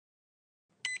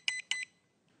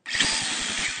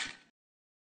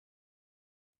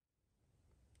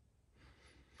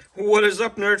What is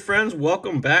up, nerd friends?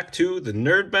 Welcome back to the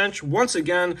Nerd Bench. Once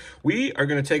again, we are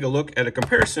going to take a look at a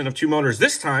comparison of two motors.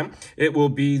 This time, it will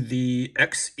be the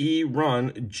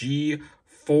XErun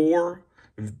G4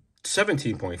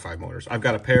 17.5 motors. I've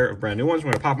got a pair of brand new ones.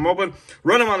 We're going to pop them open,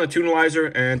 run them on the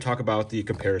Tunalyzer, and talk about the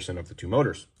comparison of the two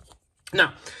motors.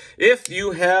 Now, if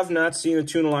you have not seen a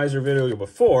Tunalyzer video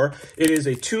before, it is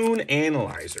a tune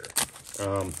analyzer.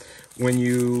 When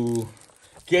you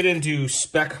get into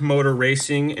spec motor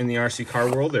racing in the RC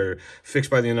car world, they're fixed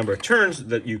by the number of turns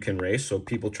that you can race. So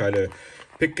people try to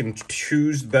pick and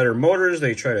choose better motors.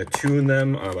 They try to tune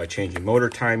them by changing motor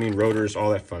timing, rotors,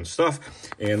 all that fun stuff.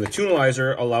 And the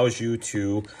Tunalyzer allows you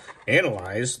to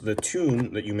analyze the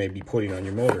tune that you may be putting on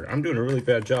your motor. I'm doing a really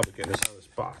bad job of getting this out of this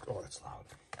box. Oh, that's loud.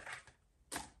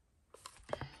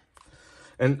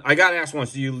 And I got asked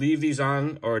once, do you leave these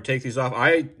on or take these off?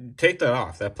 I take that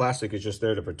off. That plastic is just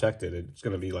there to protect it. It's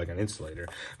going to be like an insulator.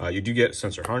 You do get a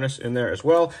sensor harness in there, as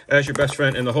well as your best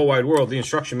friend in the whole wide world, the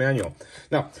instruction manual.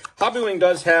 Now, Hobbywing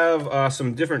does have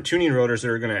some different tuning rotors that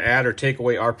are going to add or take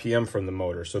away RPM from the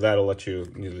motor. So that'll let you,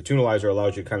 the Tunalyzer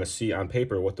allows you to kind of see on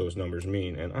paper what those numbers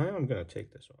mean. And I am going to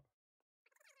take this off.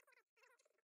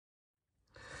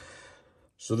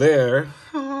 So there,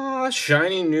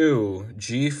 shiny new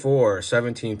G4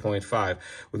 17.5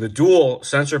 with a dual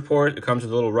sensor port. It comes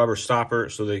with a little rubber stopper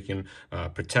so they can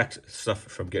protect stuff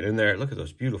from getting in there. Look at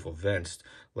those beautiful vents.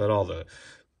 Let all the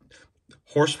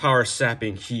horsepower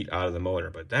sapping heat out of the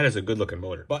motor, but that is a good looking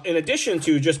motor. But in addition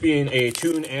to just being a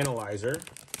tune analyzer,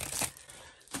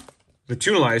 the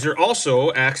Tunalyzer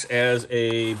also acts as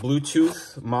a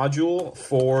Bluetooth module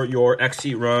for your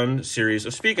XErun series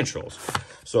of speed controls.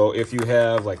 So if you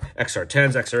have like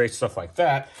XR10s, XR8s, stuff like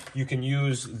that, you can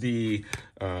use the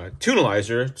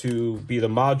Tunalyzer to be the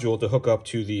module to hook up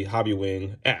to the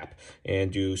Hobbywing app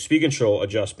and do speed control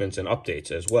adjustments and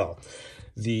updates as well.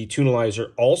 The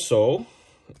Tunalyzer also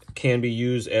can be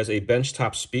used as a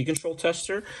benchtop speed control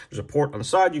tester. There's a port on the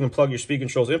side. You can plug your speed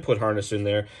controls input harness in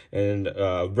there and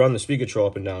run the speed control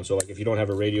up and down. So like if you don't have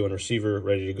a radio and receiver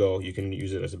ready to go, you can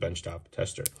use it as a benchtop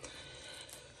tester.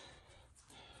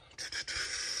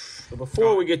 So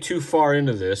before we get too far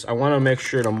into this, I want to make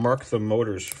sure to mark the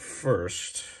motors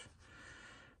first.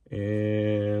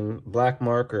 And black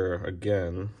marker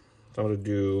again. So I'm going to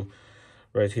do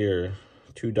right here,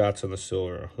 2 dots on the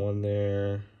silver. One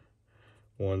there.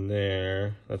 One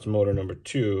there, that's motor number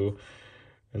 2,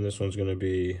 and this one's going to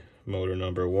be motor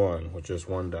number 1, with just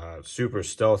 1 dot. Super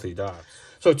stealthy dots.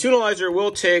 So Tunalyzer will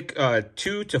take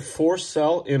 2 to 4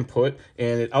 cell input,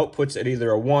 and it outputs at either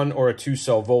a 1 or a 2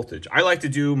 cell voltage. I like to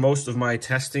do most of my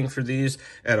testing for these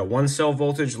at a 1 cell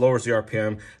voltage, lowers the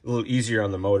RPM, a little easier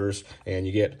on the motors, and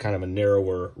you get kind of a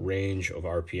narrower range of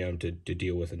RPM to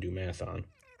deal with and do math on.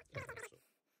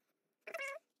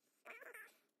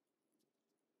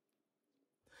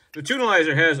 The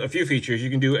Tunalyzer has a few features. You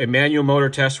can do a manual motor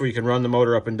test where you can run the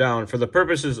motor up and down. For the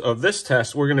purposes of this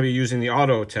test, we're going to be using the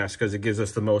auto test because it gives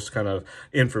us the most kind of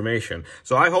information.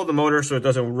 So I hold the motor so it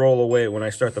doesn't roll away when I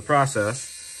start the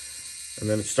process. And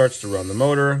then it starts to run the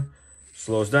motor,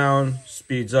 slows down,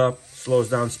 speeds up, slows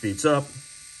down, speeds up.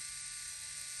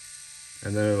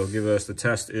 And then it'll give us the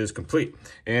test is complete.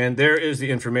 And there is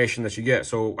the information that you get.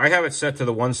 So I have it set to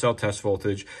the 1 cell test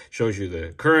voltage. Shows you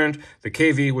the current, the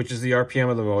kV, which is the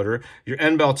RPM of the motor, your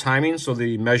end bell timing, so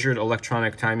the measured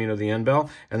electronic timing of the end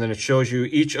bell. And then it shows you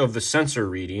each of the sensor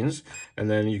readings. And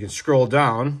then you can scroll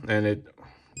down, and like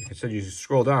I said, you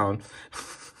scroll down.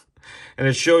 And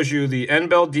it shows you the end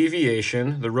bell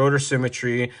deviation, the rotor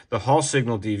symmetry, the Hall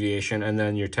signal deviation, and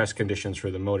then your test conditions for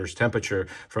the motor's temperature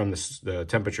from the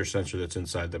temperature sensor that's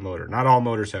inside the motor. Not all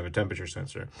motors have a temperature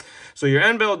sensor. So your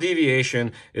end bell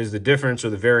deviation is the difference or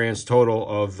the variance total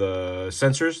of the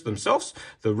sensors themselves.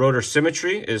 The rotor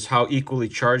symmetry is how equally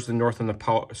charged the north and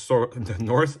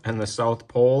the south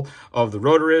pole of the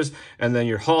rotor is. And then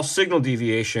your Hall signal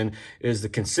deviation is the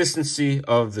consistency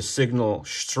of the signal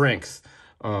strength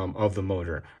of the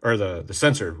motor, or the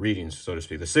sensor readings, so to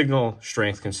speak, the signal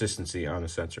strength consistency on the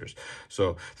sensors.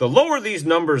 So the lower these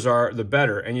numbers are, the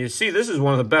better. And you see, this is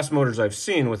one of the best motors I've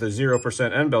seen with a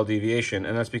 0% end bell deviation,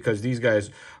 and that's because these guys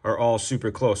are all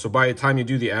super close. So by the time you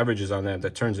do the averages on that,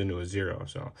 that turns into a 0.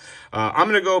 So I'm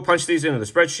going to go punch these into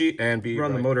the spreadsheet and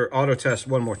run the motor auto test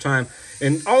one more time.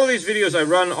 In all of these videos, I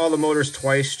run all the motors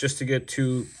twice just to get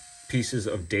 2 pieces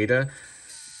of data.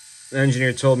 The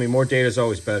engineer told me more data is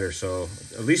always better, so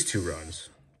at least 2 runs.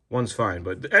 one's fine.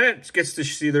 And it gets to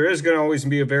see there is going to always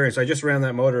be a variance. I just ran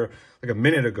that motor like a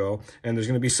minute ago, and there's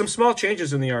going to be some small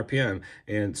changes in the RPM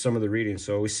and some of the readings.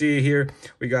 So we see here,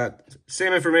 we got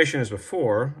same information as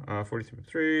before,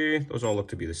 43.3, those all look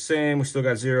to be the same. We still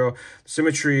got 0. The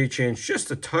symmetry changed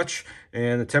just a touch,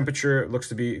 and the temperature looks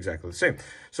to be exactly the same.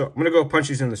 So I'm going to go punch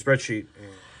these in the spreadsheet.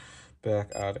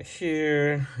 Back out of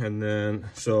here, and then,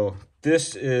 so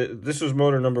this was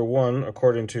motor number 1,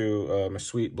 according to my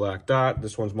sweet black dot.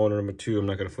 This one's motor number 2. I'm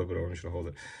not going to flip it over, I'm just going to hold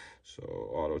it. So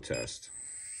auto test.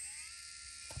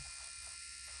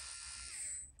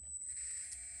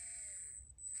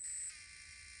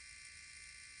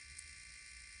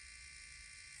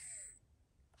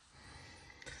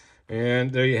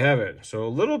 And there you have it. So a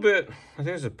little bit, I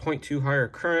think it's a 0.2 higher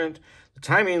current. The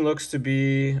timing looks to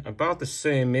be about the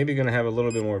same. Maybe going to have a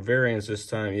little bit more variance this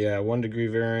time. Yeah, 1 degree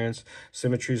variance.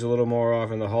 Symmetry's a little more off,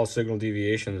 and the Hall signal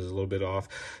deviation is a little bit off.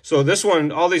 So this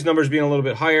one, all these numbers being a little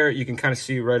bit higher, you can kind of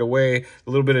see right away a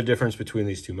little bit of difference between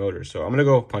these two motors. So I'm going to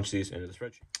go punch these into the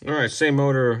spreadsheet. All right, same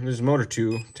motor. This is motor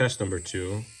 2, test number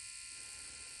 2.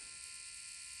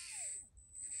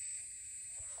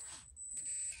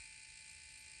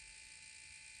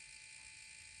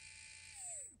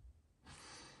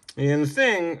 And the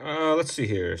thing, let's see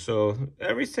here. So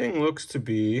everything looks to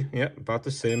be, about the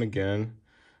same again.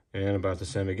 And about the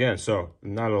same again. So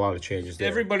not a lot of changes there.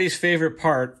 Everybody's favorite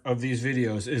part of these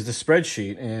videos is the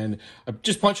spreadsheet. And I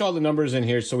just punch all the numbers in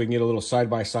here so we can get a little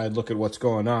side-by-side look at what's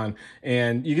going on.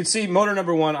 And you can see motor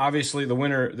number 1, obviously the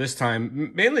winner this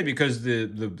time, mainly because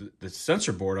the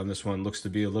sensor board on this one looks to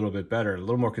be a little bit better, a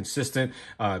little more consistent,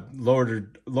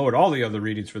 lowered all the other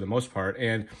readings for the most part.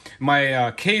 And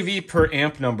my kV per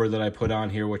amp number that I put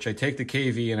on here, which I take the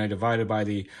kV and I divide it by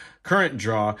the current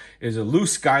draw, is a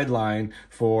loose guideline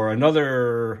for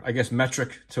another, I guess,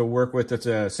 metric to work with. That's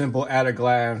a simple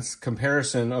at-a-glance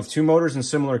comparison of two motors in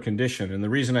similar condition. And the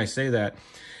reason I say that,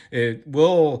 it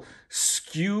will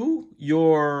skew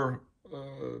your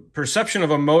perception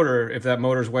of a motor if that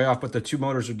motor is way off, but the two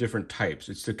motors are different types.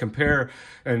 It's to compare,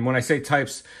 and when I say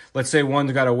types, let's say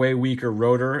one's got a way weaker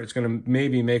rotor, it's going to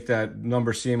maybe make that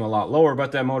number seem a lot lower,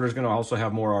 but that motor is going to also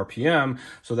have more RPM,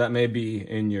 so that may be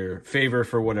in your favor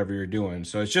for whatever you're doing.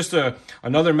 So it's just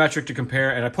another metric to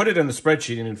compare, and I put it in the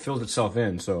spreadsheet and it fills itself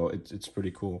in, so it's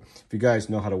pretty cool. If you guys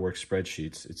know how to work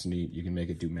spreadsheets, it's neat. You can make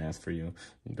it do math for you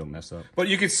and don't mess up. But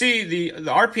you can see the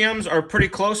RPMs are pretty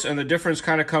close, and the difference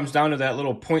kind of comes down to that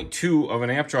little 0.2 of an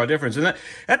amp draw difference. And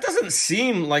that doesn't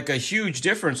seem like a huge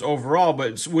difference overall,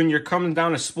 but when you're coming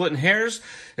down to splitting hairs,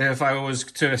 if I was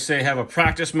to say have a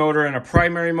practice motor and a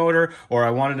primary motor, or I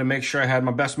wanted to make sure I had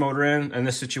my best motor in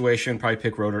this situation, probably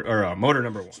pick motor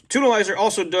number 1. Tunalyzer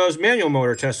also does manual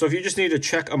motor tests. So if you just need to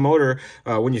check a motor,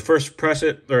 when you first press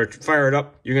it or fire it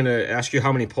up, you're going to ask you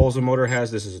how many poles the motor has.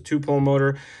 This is a 2-pole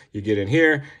motor. You get in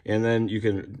here, and then you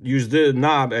can use the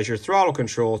knob as your throttle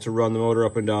control to run the motor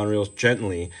up and down real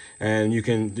gently. And you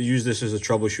can use this as a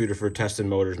troubleshooter for testing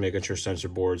motors, making sure sensor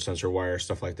boards, sensor wire,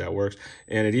 stuff like that works.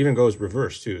 And it even goes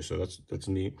reverse too, so that's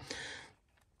neat.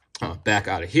 Back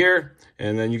out of here,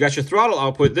 and then you got your throttle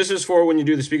output. This is for when you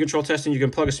do the speed control testing. You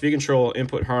can plug a speed control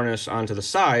input harness onto the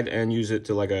side and use it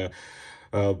to like a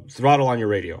throttle on your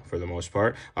radio for the most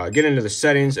part. Get into the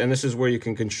settings, and this is where you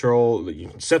can control, you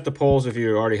can set the poles if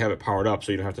you already have it powered up,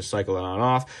 so you don't have to cycle it on and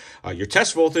off. Your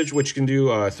test voltage, which can do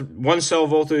 1-cell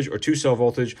voltage or 2-cell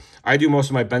voltage. I do most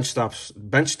of my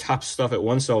benchtop stuff at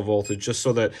 1-cell voltage, just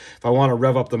so that if I want to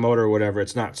rev up the motor or whatever,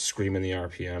 it's not screaming the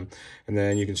RPM. And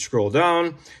then you can scroll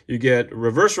down, you get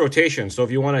reverse rotation. So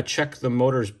if you want to check the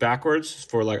motors backwards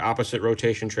for like opposite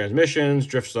rotation transmissions,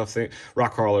 drift stuff,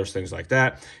 rock crawlers, things like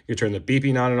that. You turn the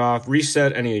beeping on and off,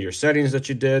 reset any of your settings that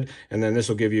you did, and then this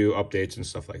will give you updates and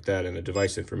stuff like that and the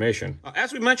device information.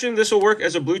 As we mentioned, this will work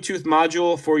as a Bluetooth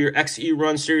module for your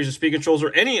XErun series of speed controls,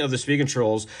 or any of the speed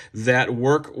controls that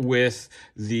work with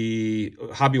the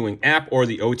Hobbywing app or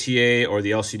the OTA or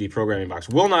the LCD programming box.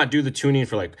 Will not do the tuning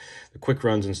for like the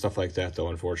QuicRuns and stuff like that, though,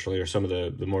 unfortunately, or some of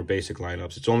the more basic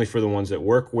lineups. It's only for the ones that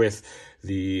work with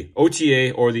the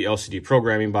OTA or the LCD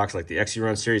programming box, like the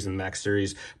XErun series and Max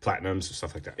series, Platinums,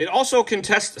 stuff like that. It also can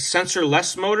test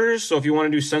sensorless motors. So if you want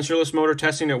to do sensorless motor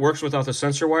testing, it works without the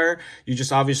sensor wire. You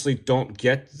just obviously don't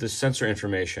get the sensor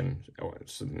information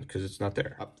because it's not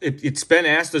there. It's been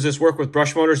asked, does this work with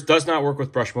brush motors? Does not work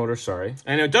with brush motors, sorry.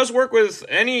 And it does work with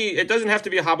it doesn't have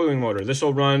to be a Hobbywing motor. This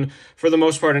will run, for the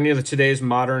most part, any of today's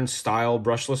modern style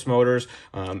brushless motors.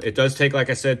 It does take,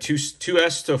 like I said,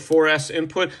 2S to 4S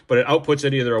input, but it outputs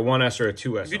at either a 1S or a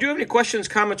 2S. If you do have any questions,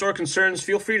 comments, or concerns,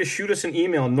 feel free to shoot us an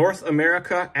email,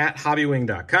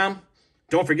 northamerica@hobbywing.com.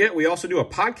 Don't forget, we also do a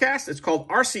podcast. It's called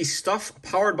RC Stuff,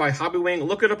 powered by Hobbywing.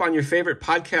 Look it up on your favorite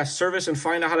podcast service and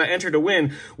find out how to enter to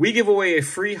win. We give away a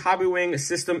free Hobbywing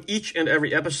system each and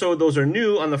every episode. Those are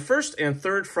new on the first and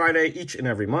third Friday each and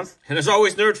every month. And as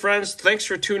always, nerd friends, thanks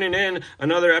for tuning in.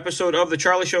 Another episode of The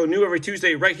Charlie Show, new every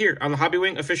Tuesday right here on the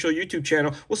Hobbywing official YouTube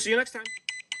channel. We'll see you next time.